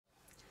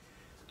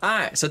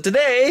Alright, so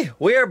today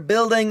we are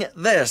building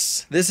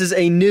this. This is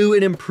a new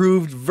and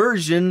improved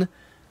version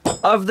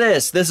of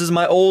this. This is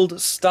my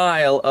old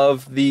style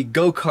of the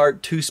go-kart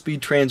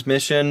 2-speed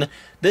transmission.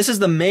 This is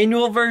the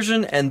manual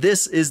version and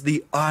this is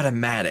the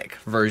automatic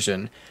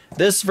version.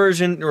 This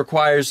version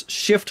requires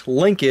shift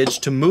linkage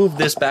to move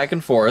this back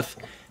and forth,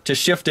 to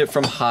shift it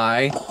from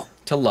high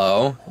to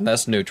low, and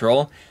that's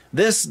neutral.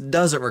 This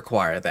doesn't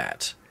require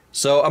that.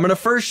 So I'm going to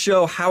first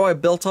show how I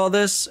built all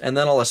this and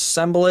then I'll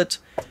assemble it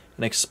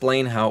and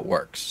explain how it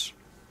works.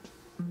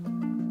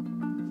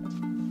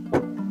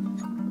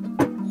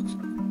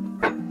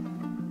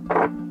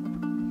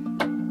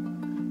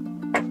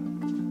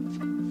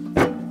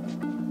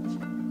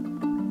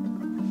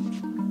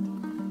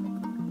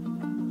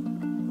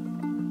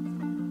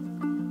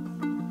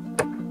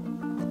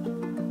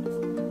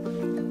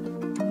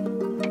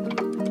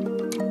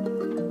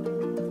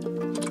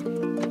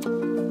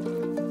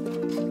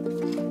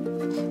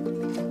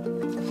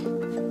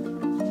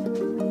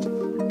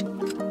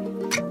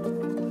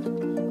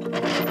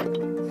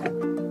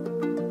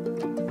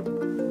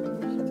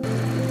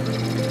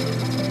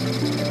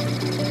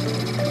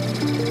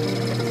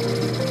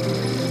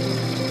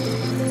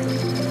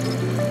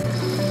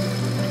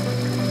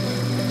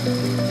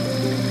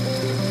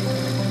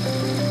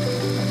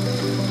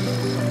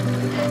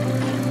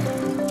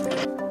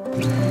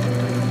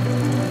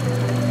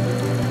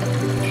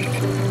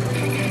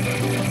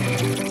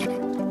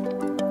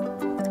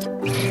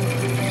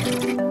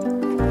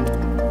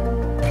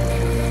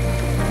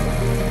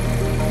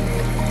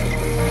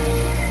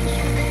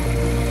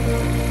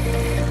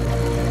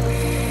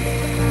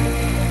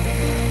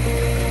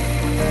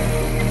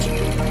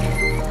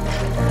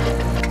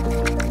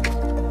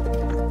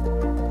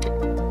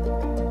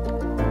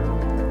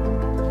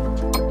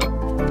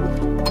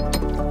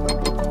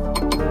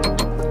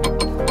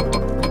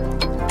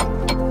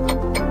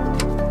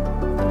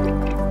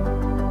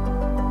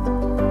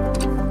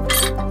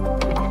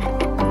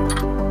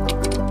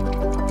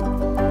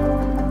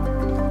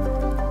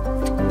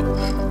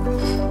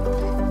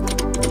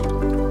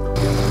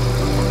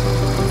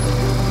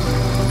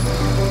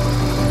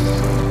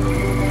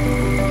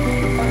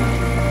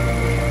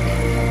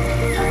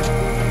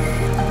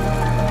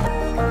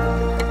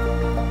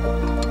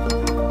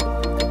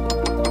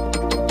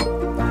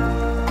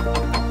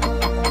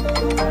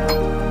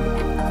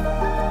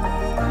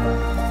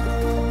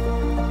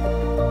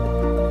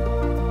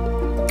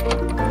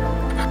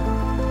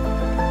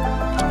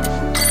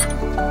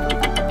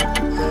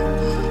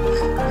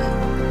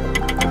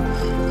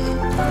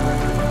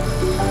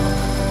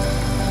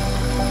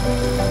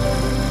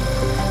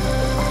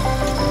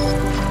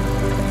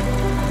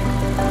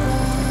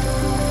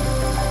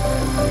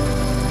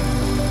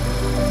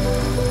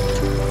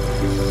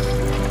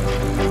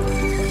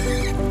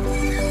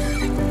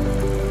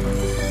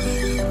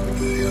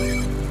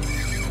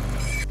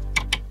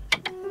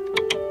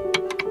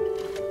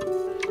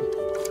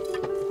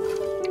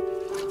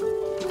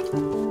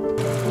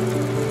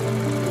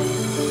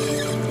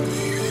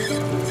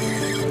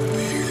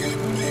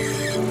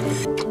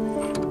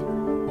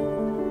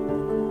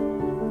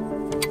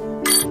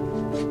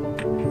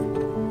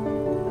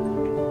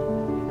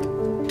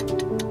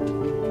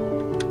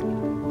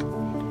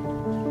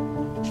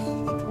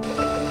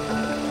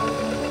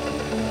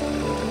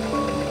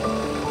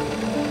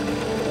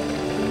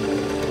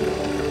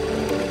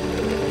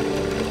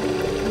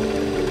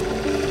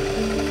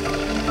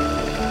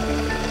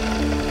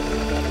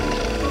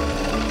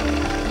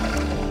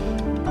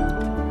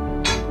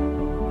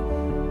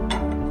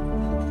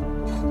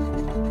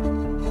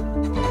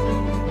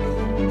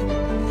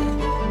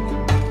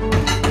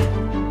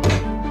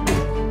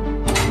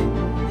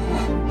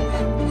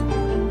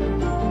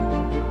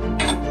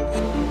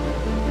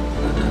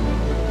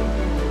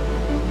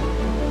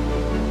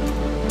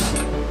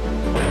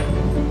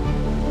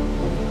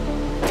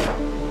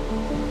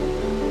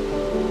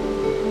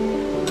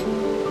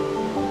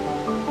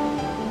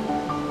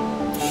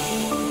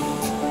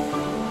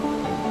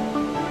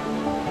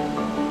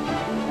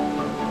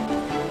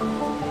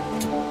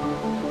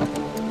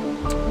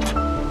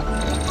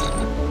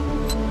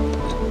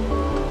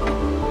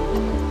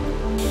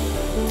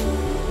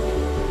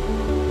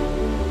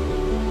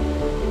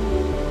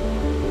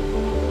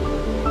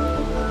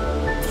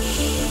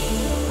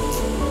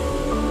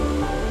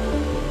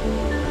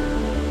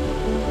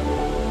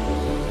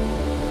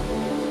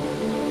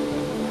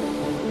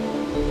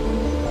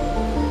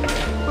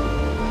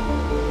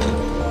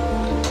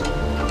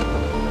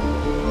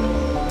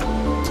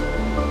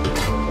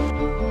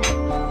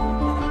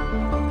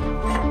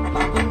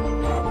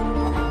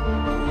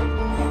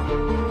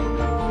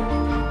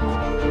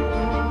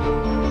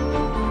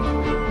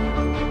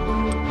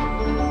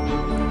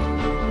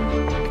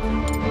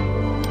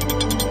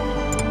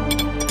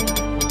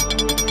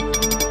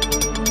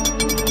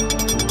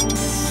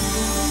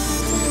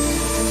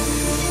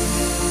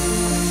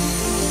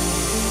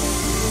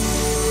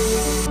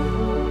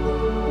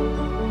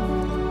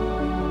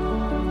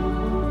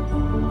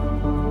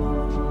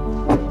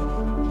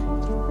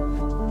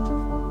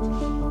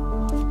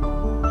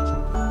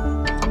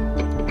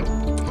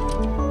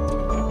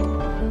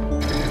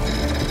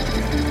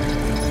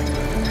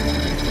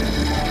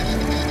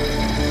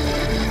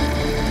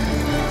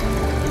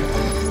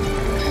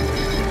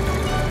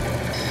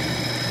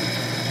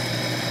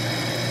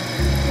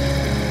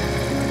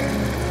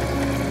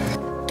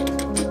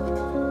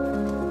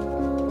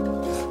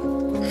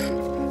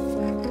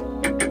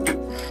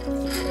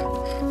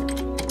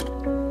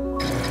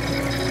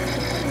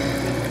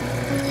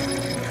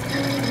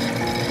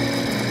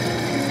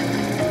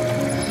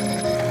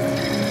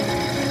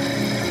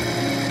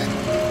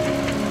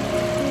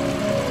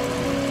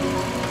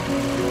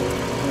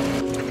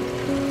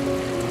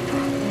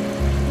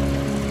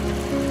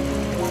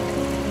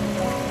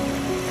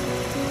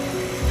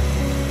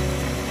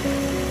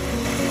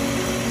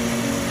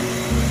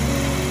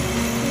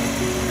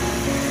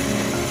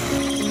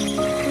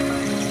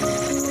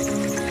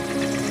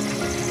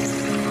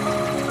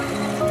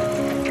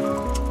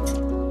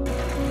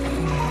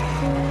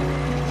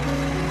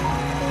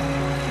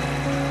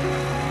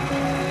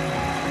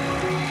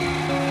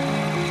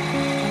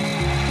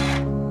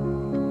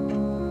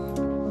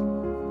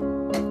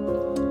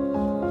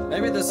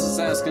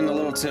 asking a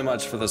little too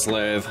much for this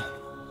lathe.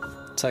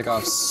 Take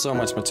off so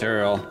much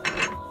material.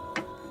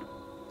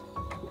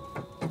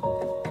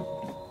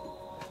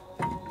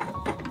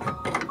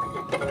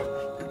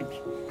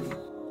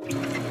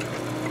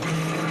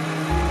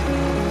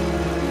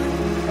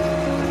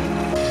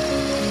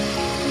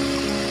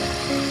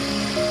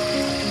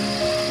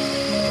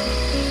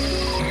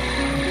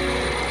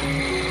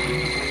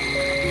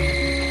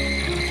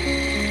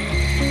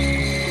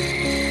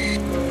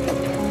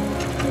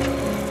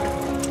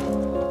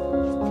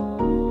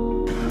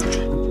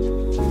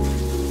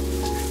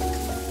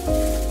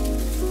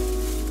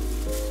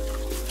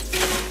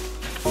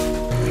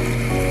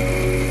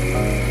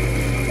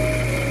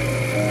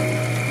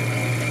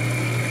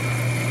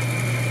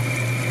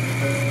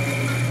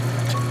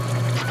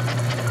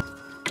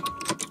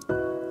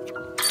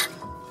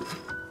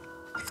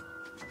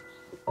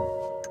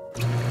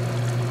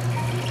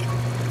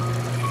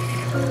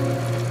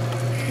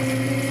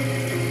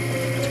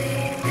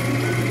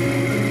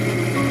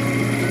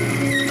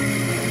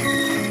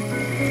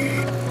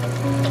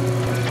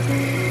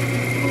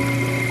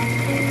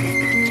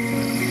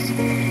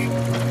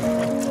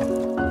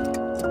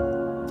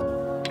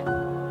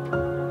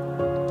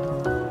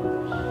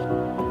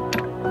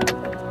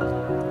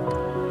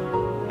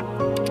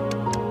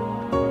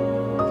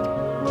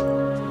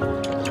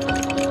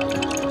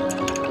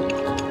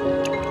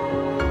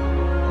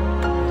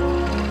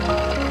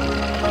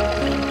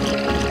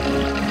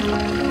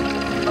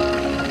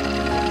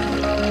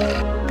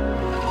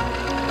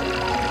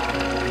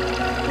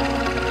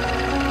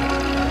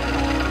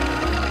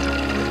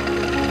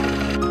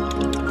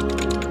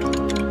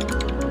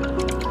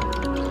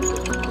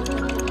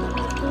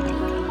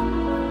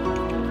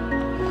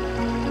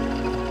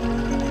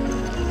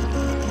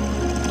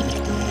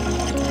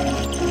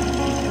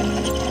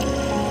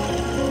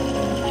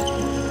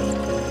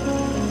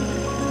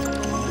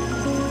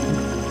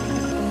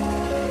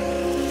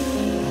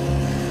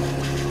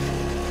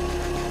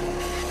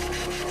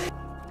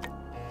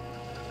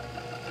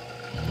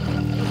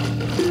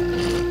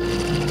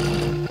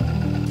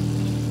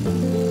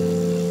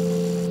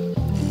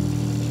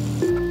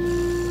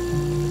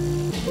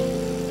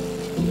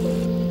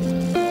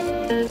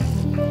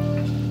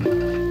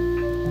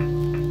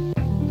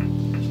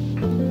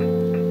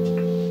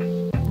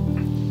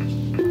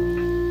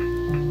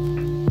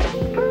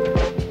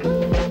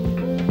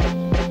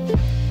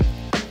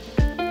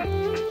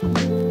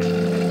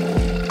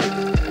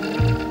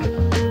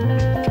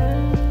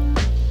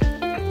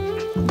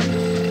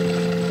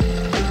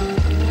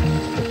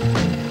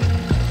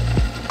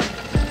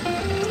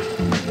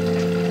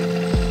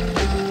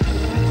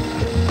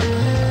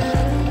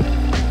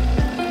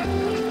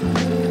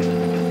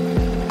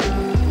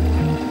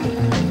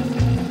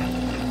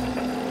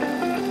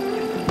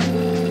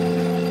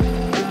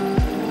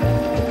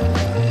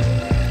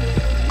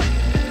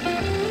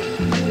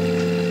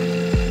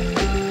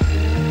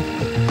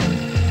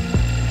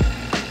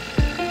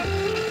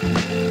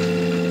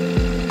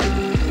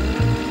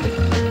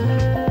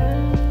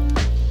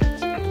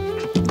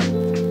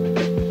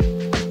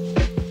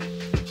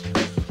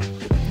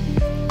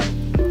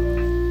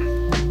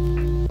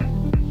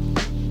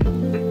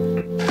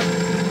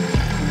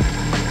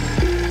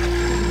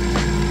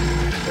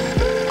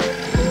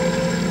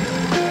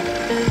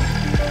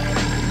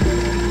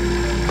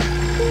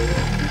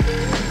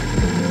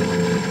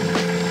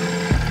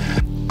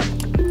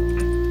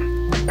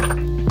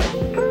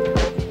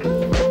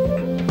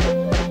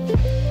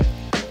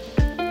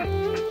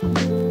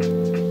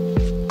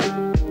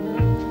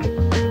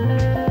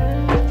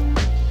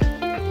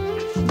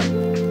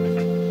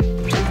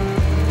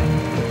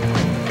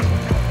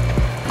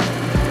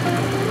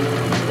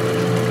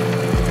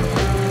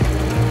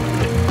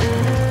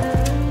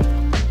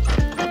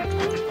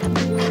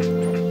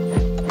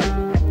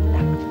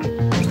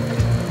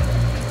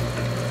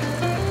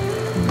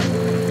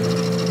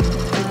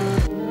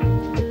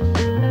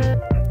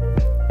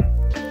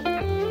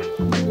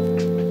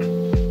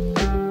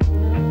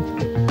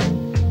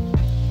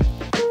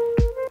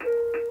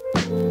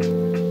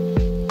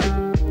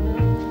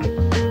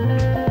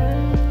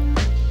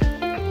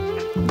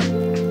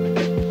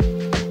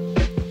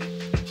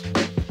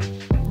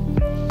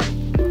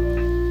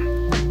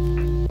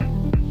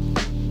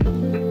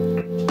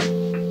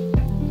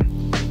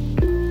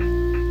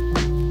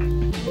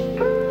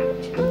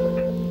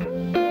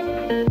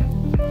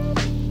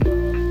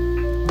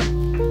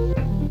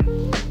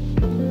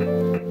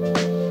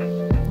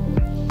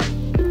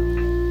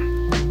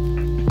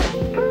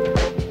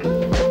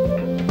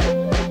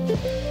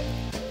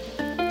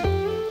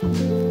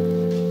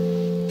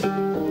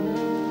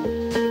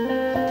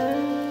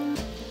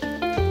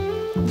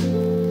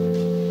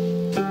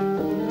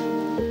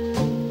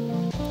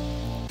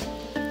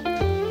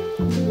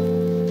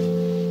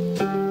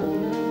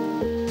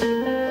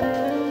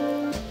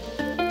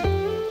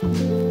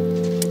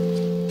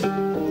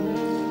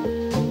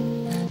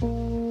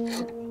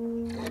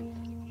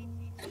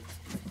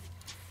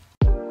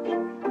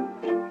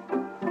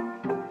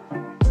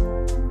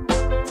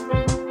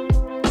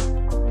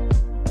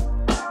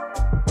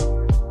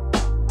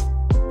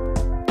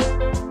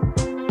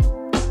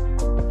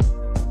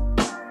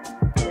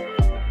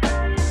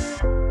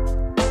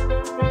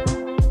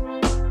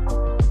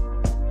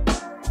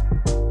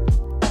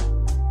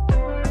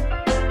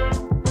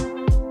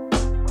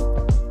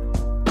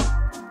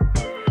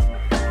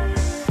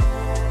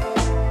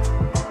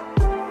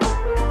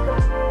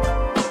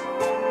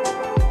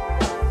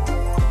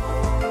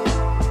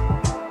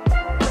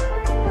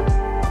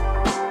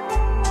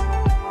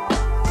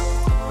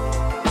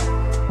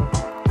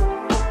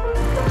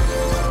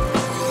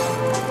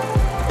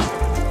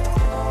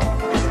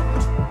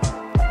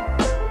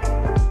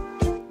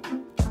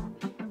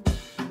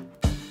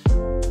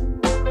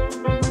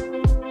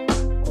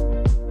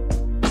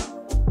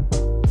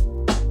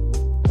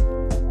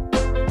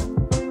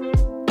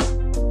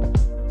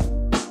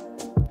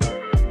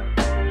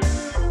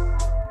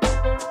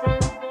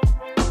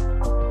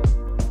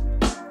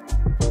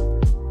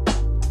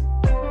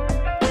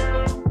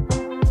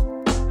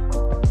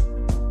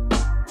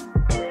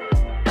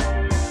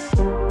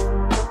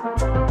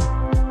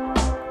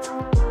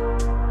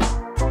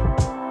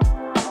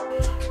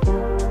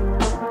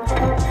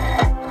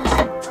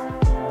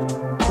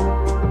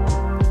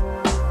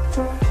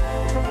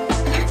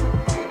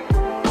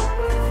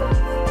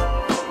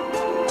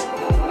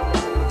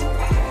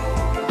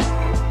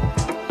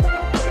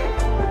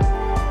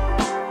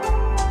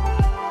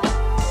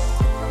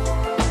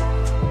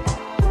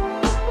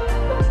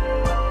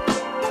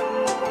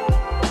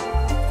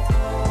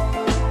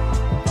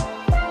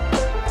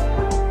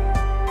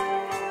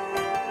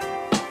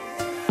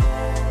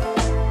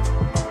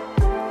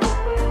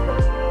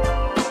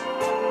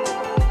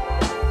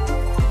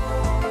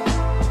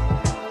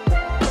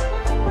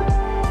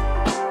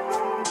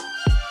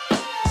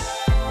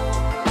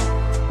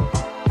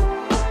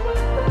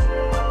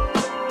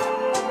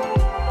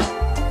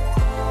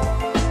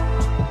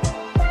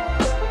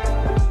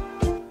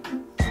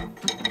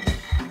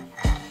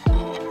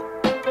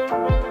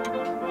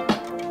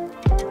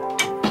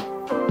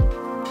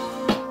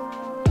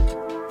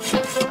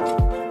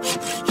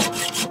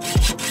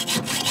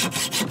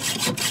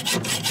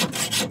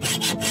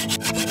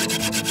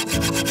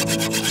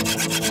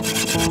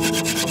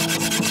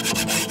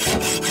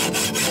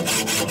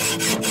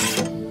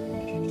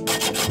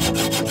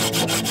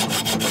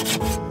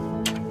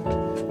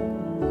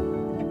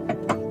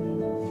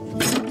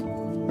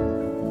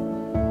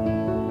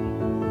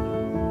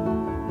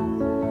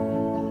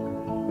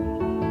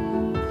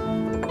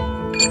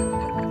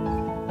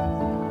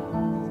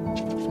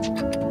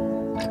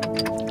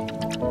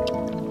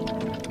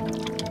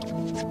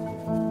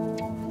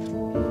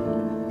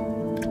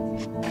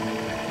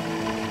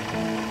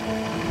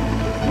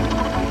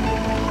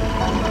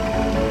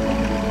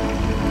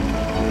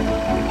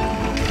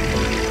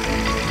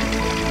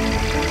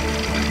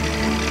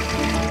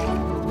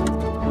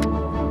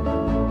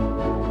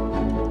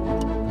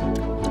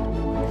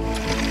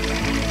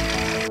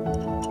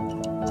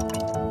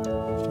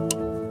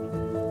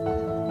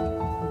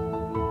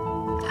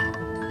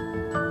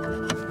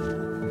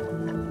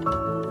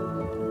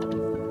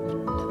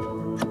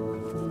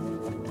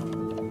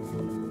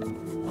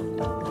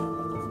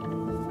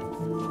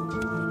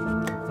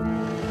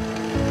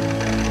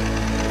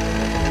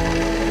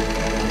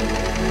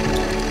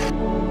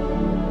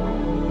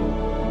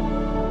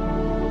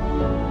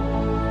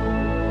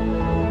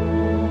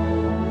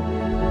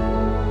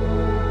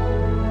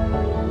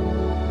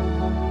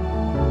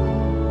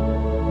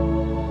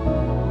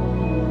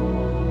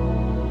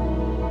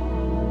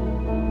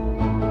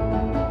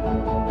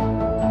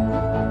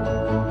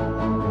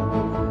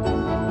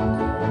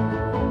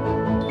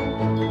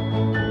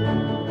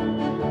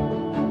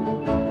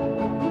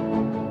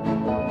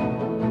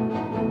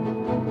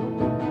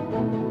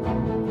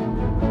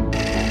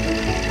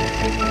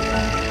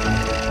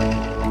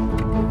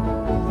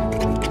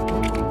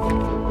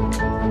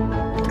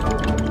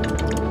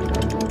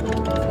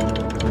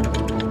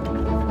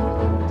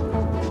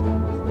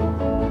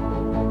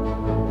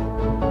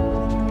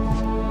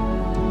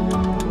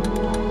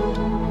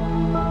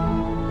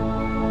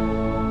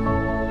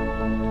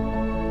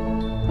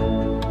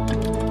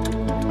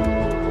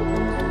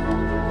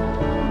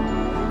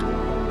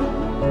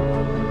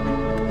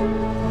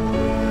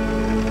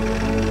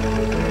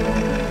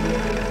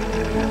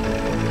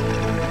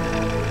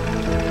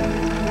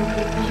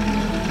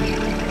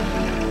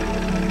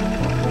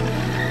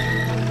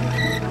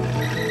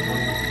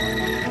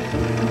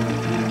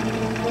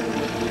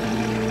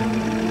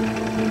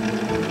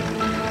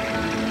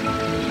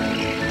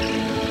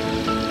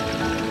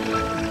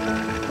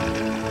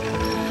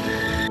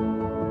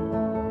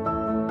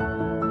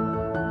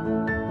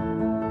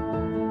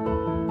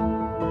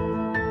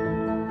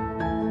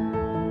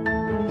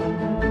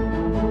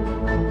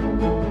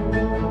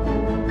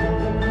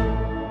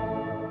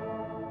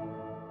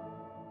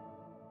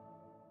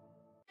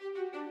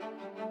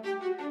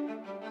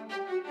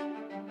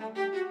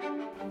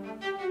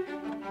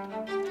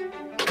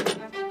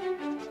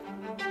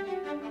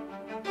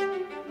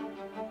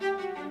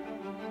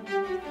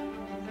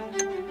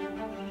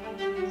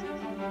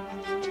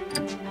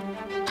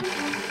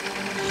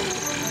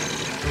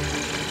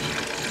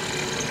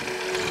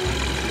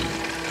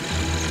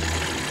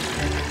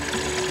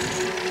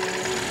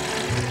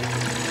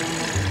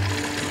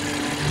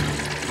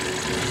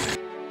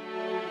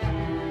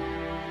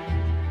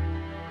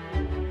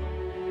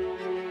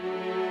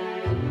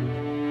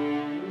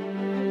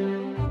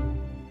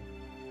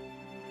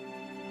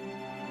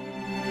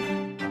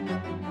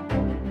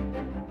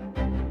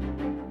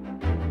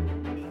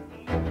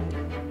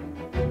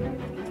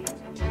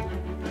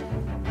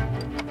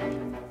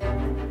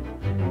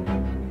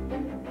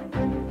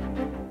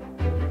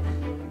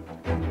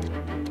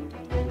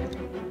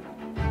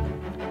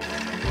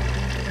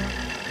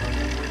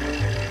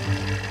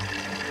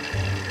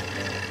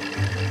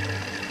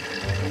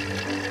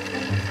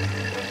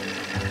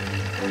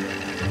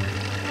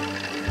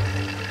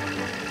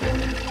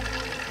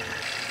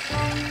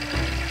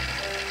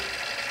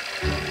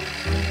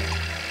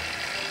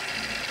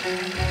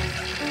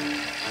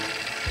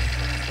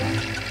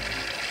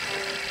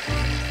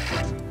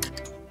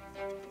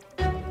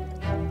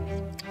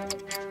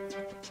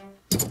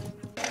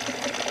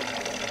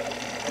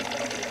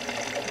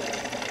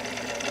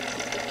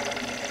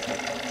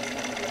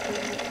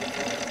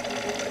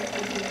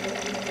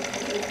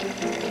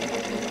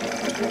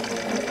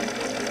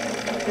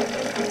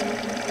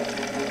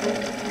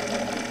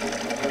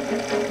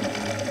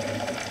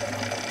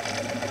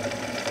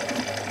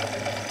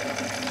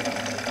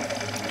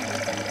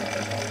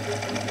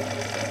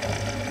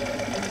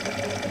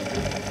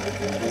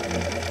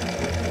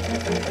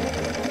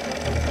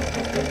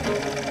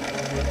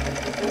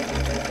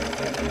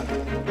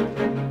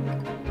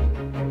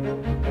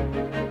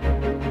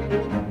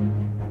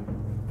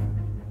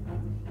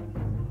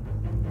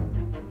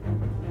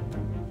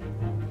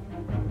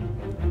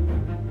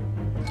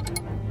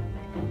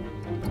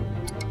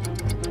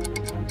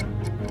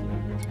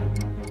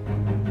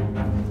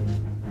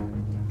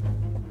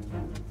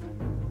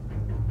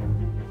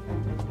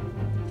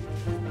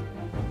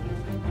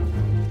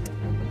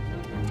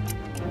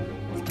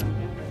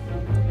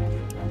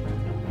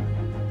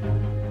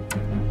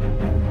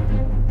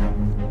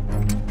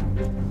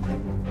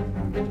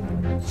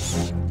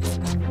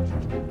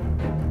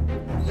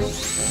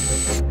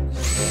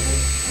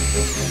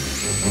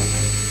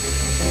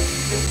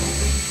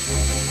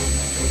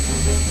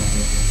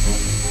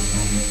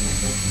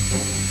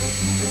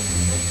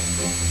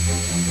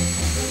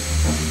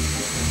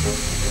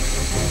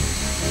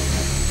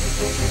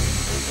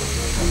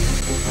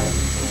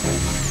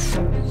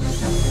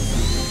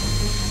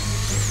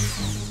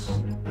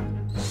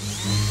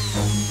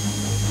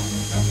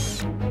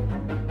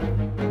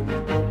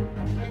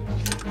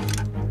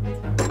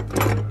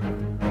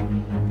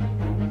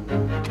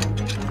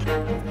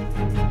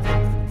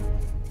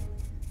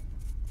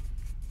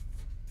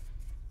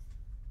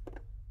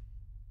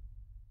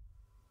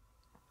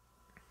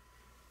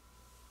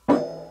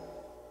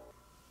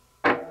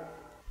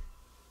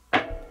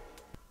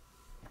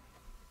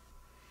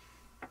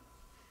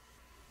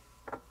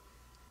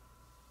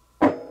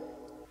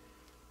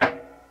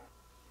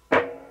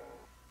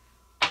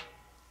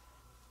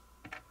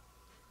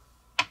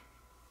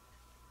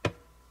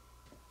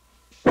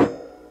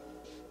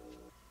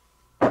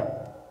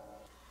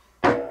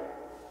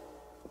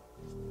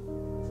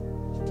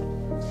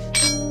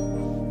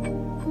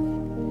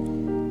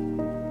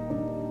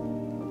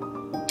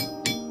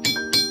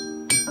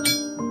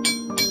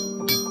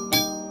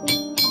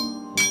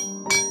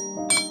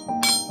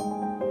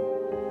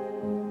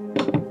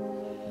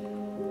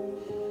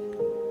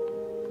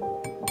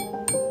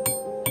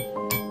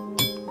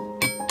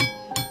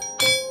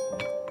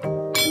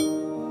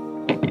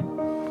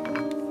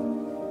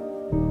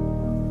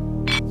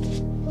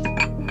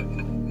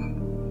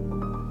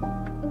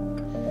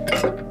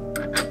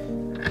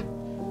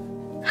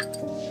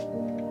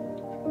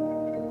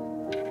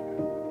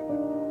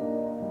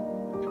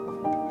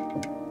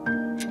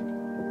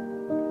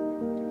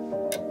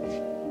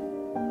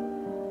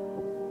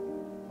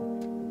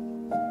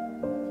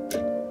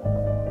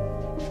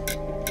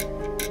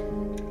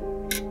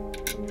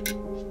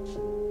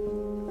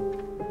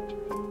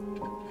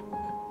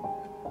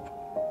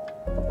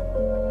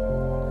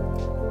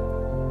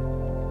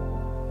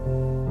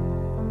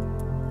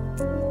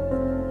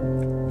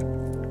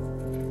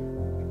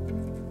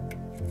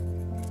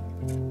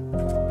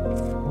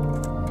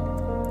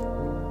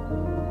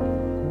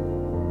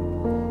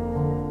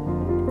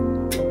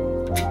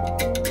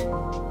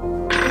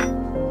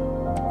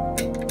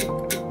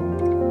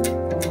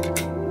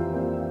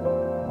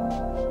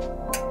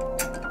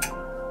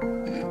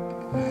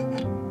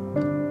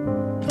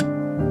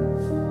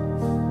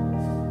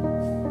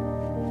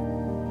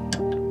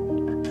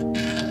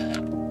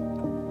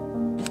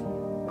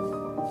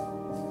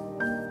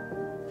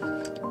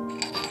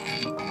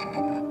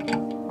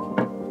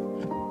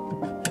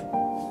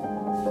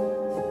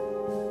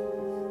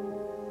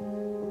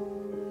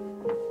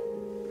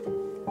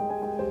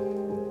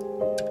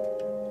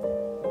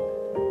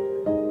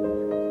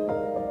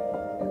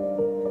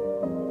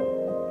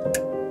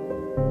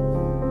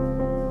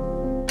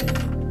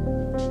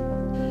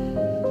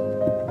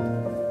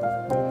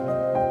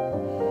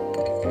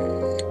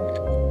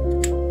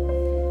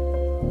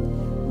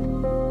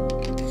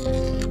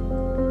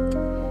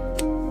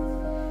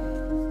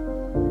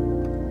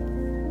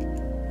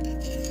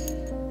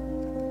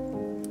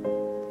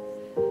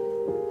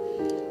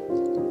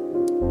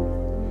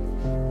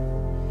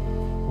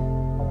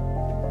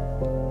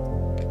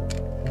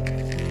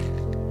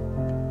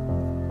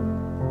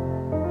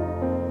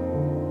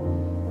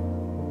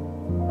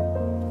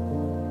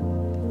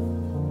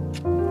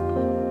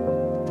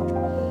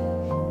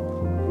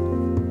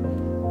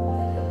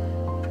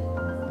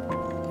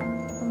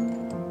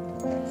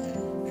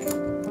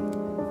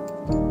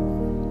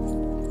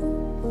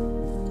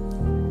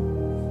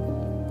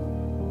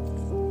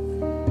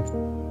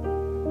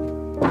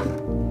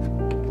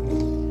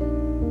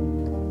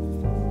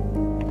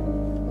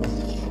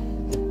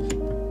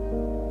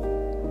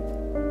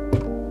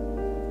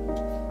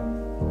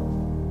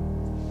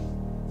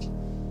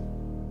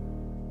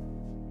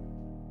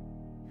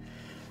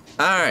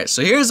 Alright,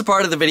 so here's the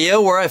part of the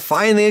video where I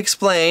finally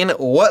explain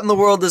what in the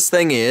world this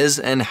thing is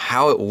and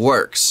how it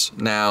works.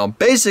 Now,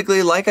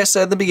 basically, like I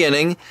said in the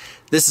beginning,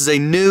 this is a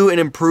new and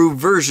improved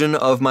version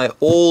of my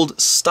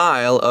old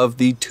style of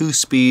the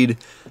 2-speed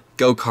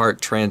go-kart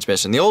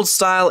transmission. The old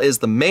style is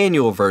the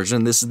manual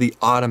version, this is the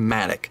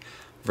automatic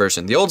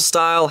version. The old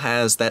style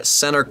has that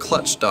center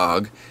clutch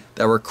dog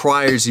that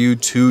requires you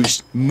to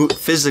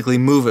physically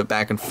move it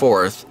back and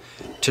forth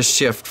to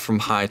shift from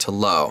high to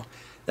low.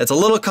 It's a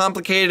little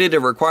complicated. It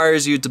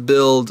requires you to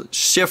build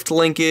shift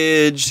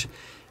linkage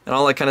and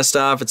all that kind of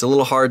stuff. It's a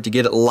little hard to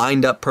get it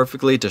lined up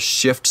perfectly to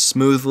shift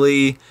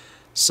smoothly.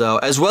 So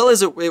as well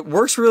as it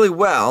works really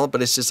well,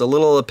 but it's just a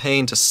little a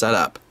pain to set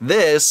up.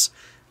 This,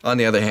 on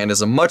the other hand,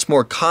 is a much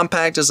more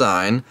compact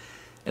design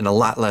and a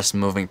lot less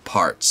moving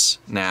parts.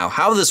 Now,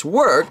 how this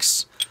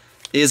works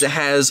is it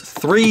has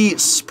 3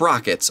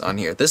 sprockets on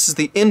here. This is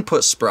the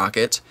input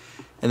sprocket,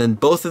 and then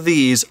both of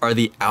these are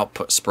the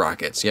output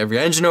sprockets. You have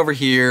your engine over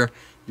here,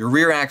 your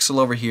rear axle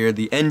over here.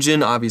 The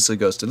engine obviously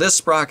goes to this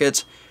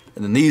sprocket,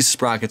 and then these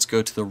sprockets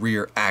go to the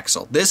rear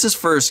axle. This is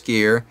first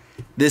gear,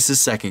 this is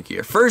second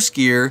gear. First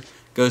gear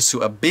goes to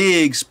a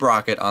big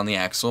sprocket on the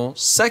axle.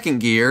 Second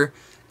gear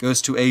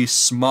goes to a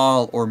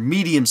small or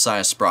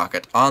medium-sized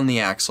sprocket on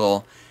the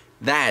axle.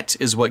 That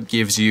is what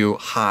gives you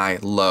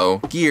high-low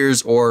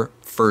gears, or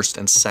first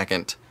and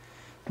second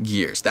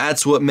gears.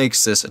 That's what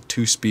makes this a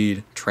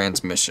 2-speed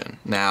transmission.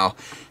 Now,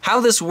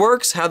 how this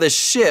works, how this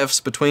shifts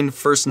between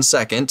first and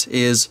second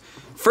is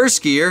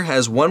first gear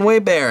has one-way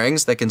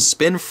bearings that can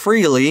spin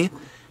freely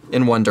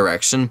in one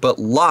direction, but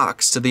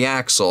locks to the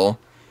axle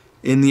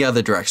in the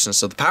other direction.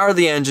 So the power of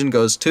the engine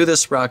goes to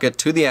this sprocket,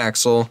 to the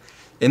axle.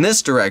 In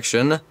this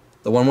direction,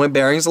 the one-way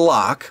bearings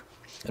lock,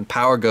 and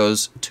power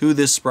goes to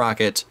this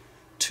sprocket,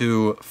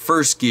 to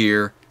first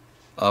gear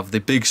of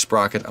the big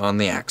sprocket on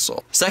the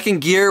axle.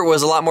 Second gear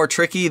was a lot more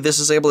tricky. This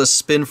is able to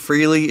spin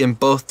freely in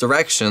both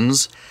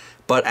directions,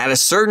 but at a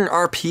certain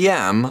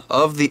RPM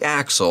of the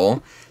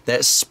axle,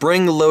 that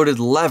spring-loaded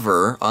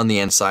lever on the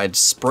inside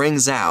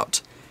springs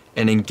out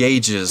and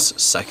engages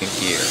second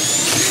gear.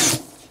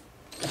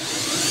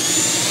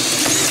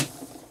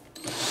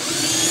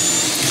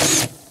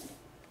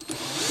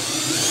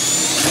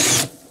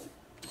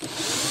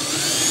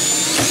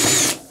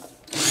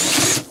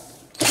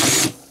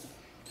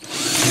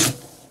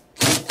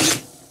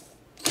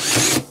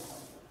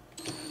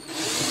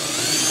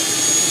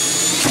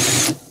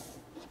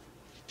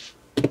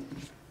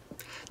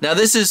 Now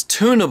this is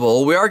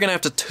tunable. We are going to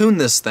have to tune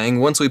this thing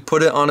once we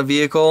put it on a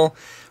vehicle.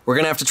 We're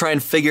going to have to try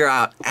and figure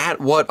out at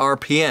what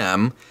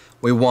RPM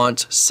we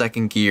want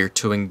second gear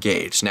to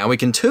engage. Now we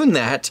can tune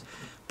that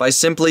by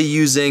simply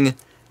using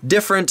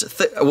different,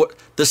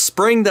 the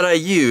spring that I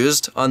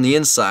used on the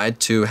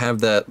inside to have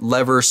that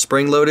lever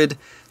spring loaded,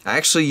 I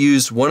actually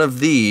used one of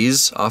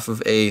these off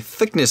of a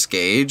thickness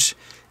gauge,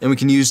 and we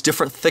can use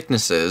different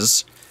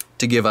thicknesses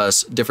to give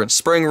us different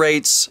spring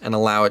rates and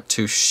allow it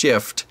to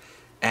shift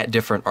at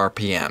different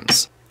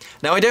RPMs.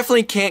 Now I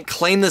definitely can't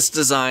claim this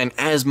design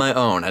as my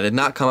own. I did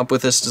not come up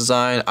with this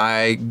design.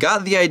 I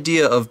got the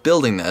idea of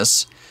building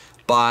this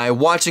by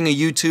watching a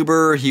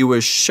YouTuber. He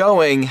was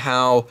showing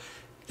how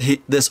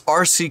this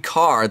RC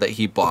car that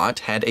he bought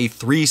had a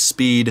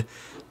 3-speed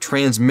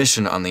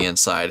transmission on the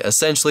inside.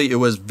 Essentially, it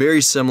was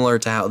very similar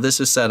to how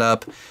this is set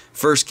up.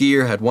 First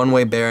gear had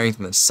one-way bearings,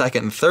 and then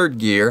second and third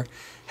gear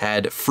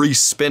had free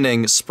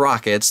spinning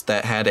sprockets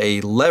that had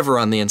a lever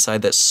on the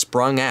inside that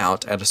sprung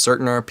out at a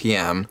certain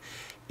RPM,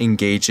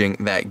 engaging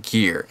that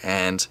gear.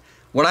 And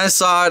when I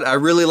saw it, I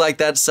really liked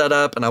that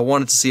setup, and I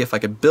wanted to see if I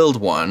could build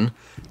one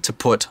to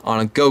put on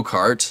a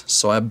go-kart,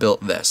 so I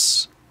built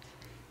this.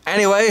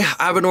 Anyway,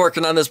 I've been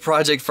working on this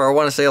project for, I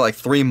want to say, like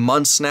 3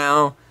 months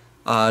now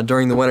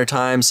during the winter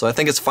time, so I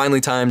think it's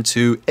finally time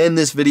to end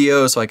this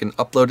video so I can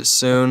upload it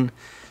soon.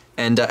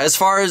 And as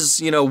far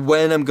as, you know,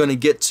 when I'm going to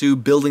get to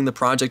building the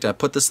project I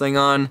put this thing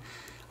on,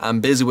 I'm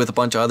busy with a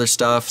bunch of other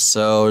stuff,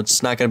 so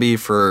it's not going to be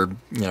for,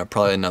 you know,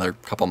 probably another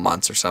couple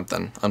months or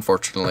something,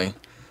 unfortunately.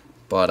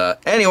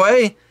 But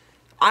anyway,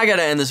 I got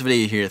to end this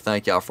video here.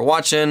 Thank y'all for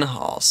watching.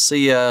 I'll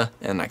see ya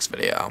in the next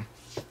video.